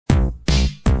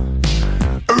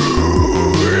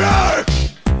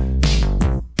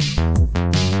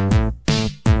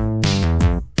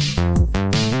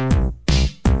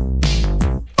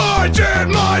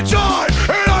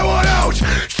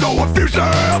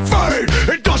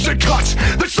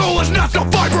is not so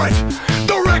vibrant.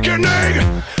 The reckoning,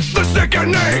 the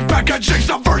sickening packaging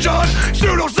subversion,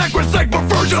 pseudo-sacrosanct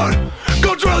perversion.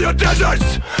 Go drill your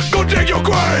deserts, go dig your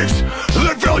graves,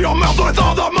 then fill your mouth with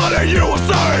all the money you will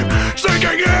save.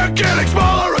 Sinking in, getting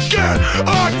smaller again.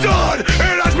 I'm done,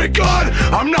 it has begun.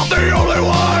 I'm not the only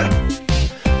one.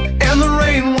 And the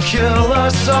rain will kill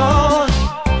us all.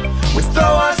 We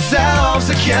throw ourselves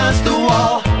against the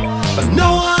wall, but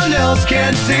no one else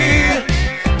can see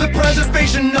the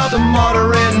preservation of the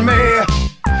martyr in me.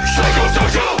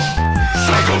 Psychosocial,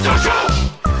 psychosocial,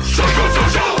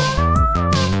 psychosocial,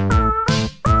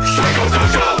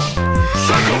 psychosocial,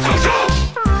 psychosocial,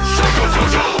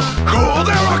 psychosocial. Cool,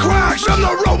 there are cracks in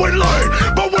the road we laid,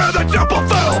 but where the temple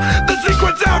fell, the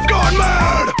secrets have gone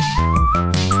mad.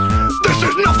 This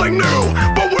is nothing new,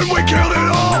 but when we killed it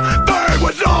all, pain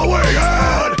was all we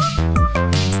had.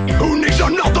 Who needs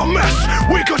another mess?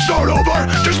 We could start over.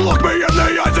 Just look me in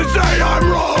the eyes and say I'm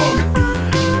wrong.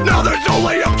 Now there's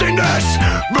only emptiness,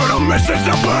 but a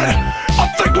Mississippi. I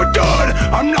think we're done,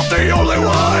 I'm not the only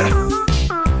one.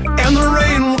 And the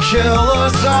rain will kill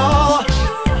us all.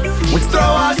 We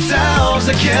throw ourselves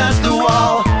against the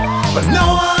wall, but no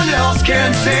one else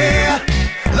can see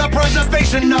the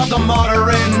preservation of the martyr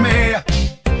in me.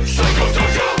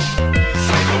 Psychosocial,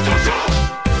 psychosocial,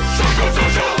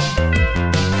 psychosocial,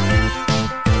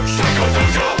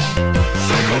 psychosocial,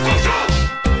 psychosocial,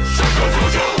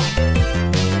 psychosocial.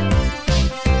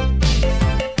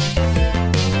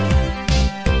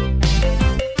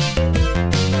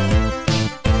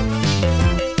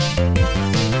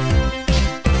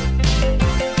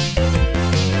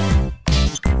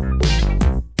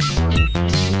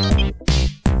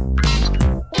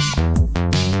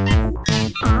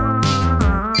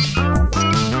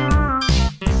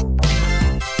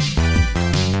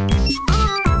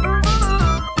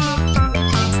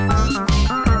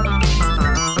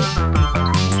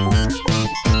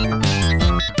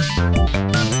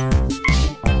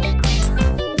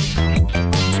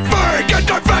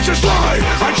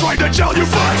 I'm trying to tell you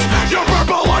facts, your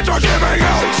purple lights are giving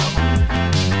out.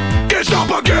 Can't stop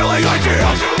a killing idea,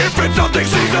 if it's something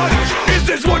seasoned. Is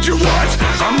this what you want?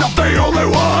 I'm not the only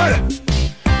one.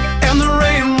 And the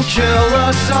rain will kill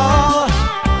us all.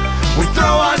 We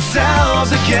throw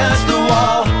ourselves against the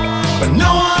wall, but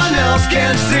no one else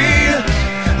can see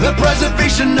the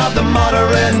preservation of the martyr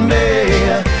in me.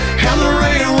 And the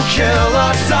rain will kill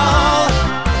us all.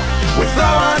 We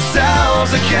throw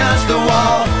ourselves against the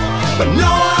wall, but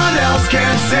no one else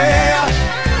can see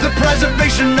the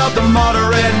preservation of the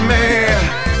martyr in me.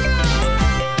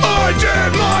 I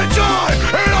did my time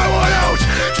and I went out,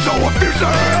 so if you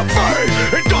say I'm free,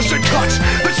 it doesn't cut.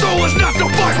 The soul is not so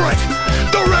vibrant.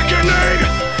 The reckoning,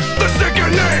 the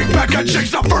sickening packaging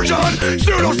subversion,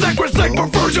 pseudo-sacrosanct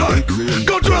perversion.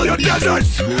 Go drill your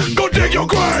deserts, go dig your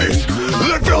graves,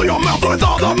 then fill your mouth with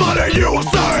all the money you will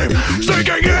save.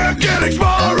 Sinking in, getting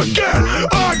smaller again.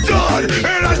 I'm done,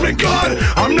 it has begun.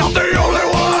 I'm not the only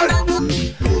one.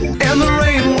 And the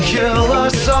rain will kill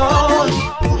us all.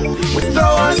 We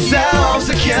throw ourselves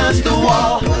against the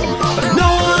wall, but no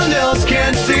one else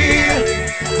can see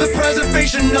the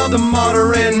preservation of the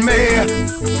martyr in me.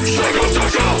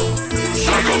 Psychosocial,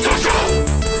 psychosocial,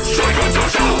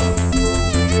 psychosocial,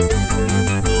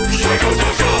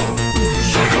 psychosocial,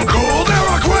 psycho. Cool, there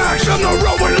are cracks in the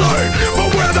road we laid, but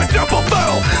where the temple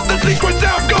fell, the secrets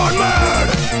have gone mad.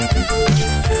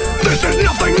 This is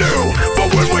nothing new, but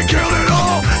when we killed it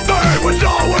all, pain was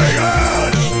all we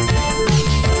had.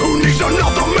 Who needs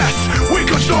another mess? We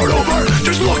could start over.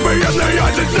 Just look me in the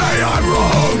eyes and say I'm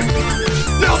wrong.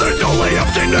 Now there's only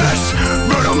emptiness,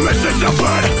 but a Mississippi.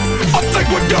 I think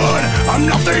we're done, I'm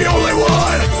not the only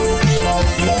one.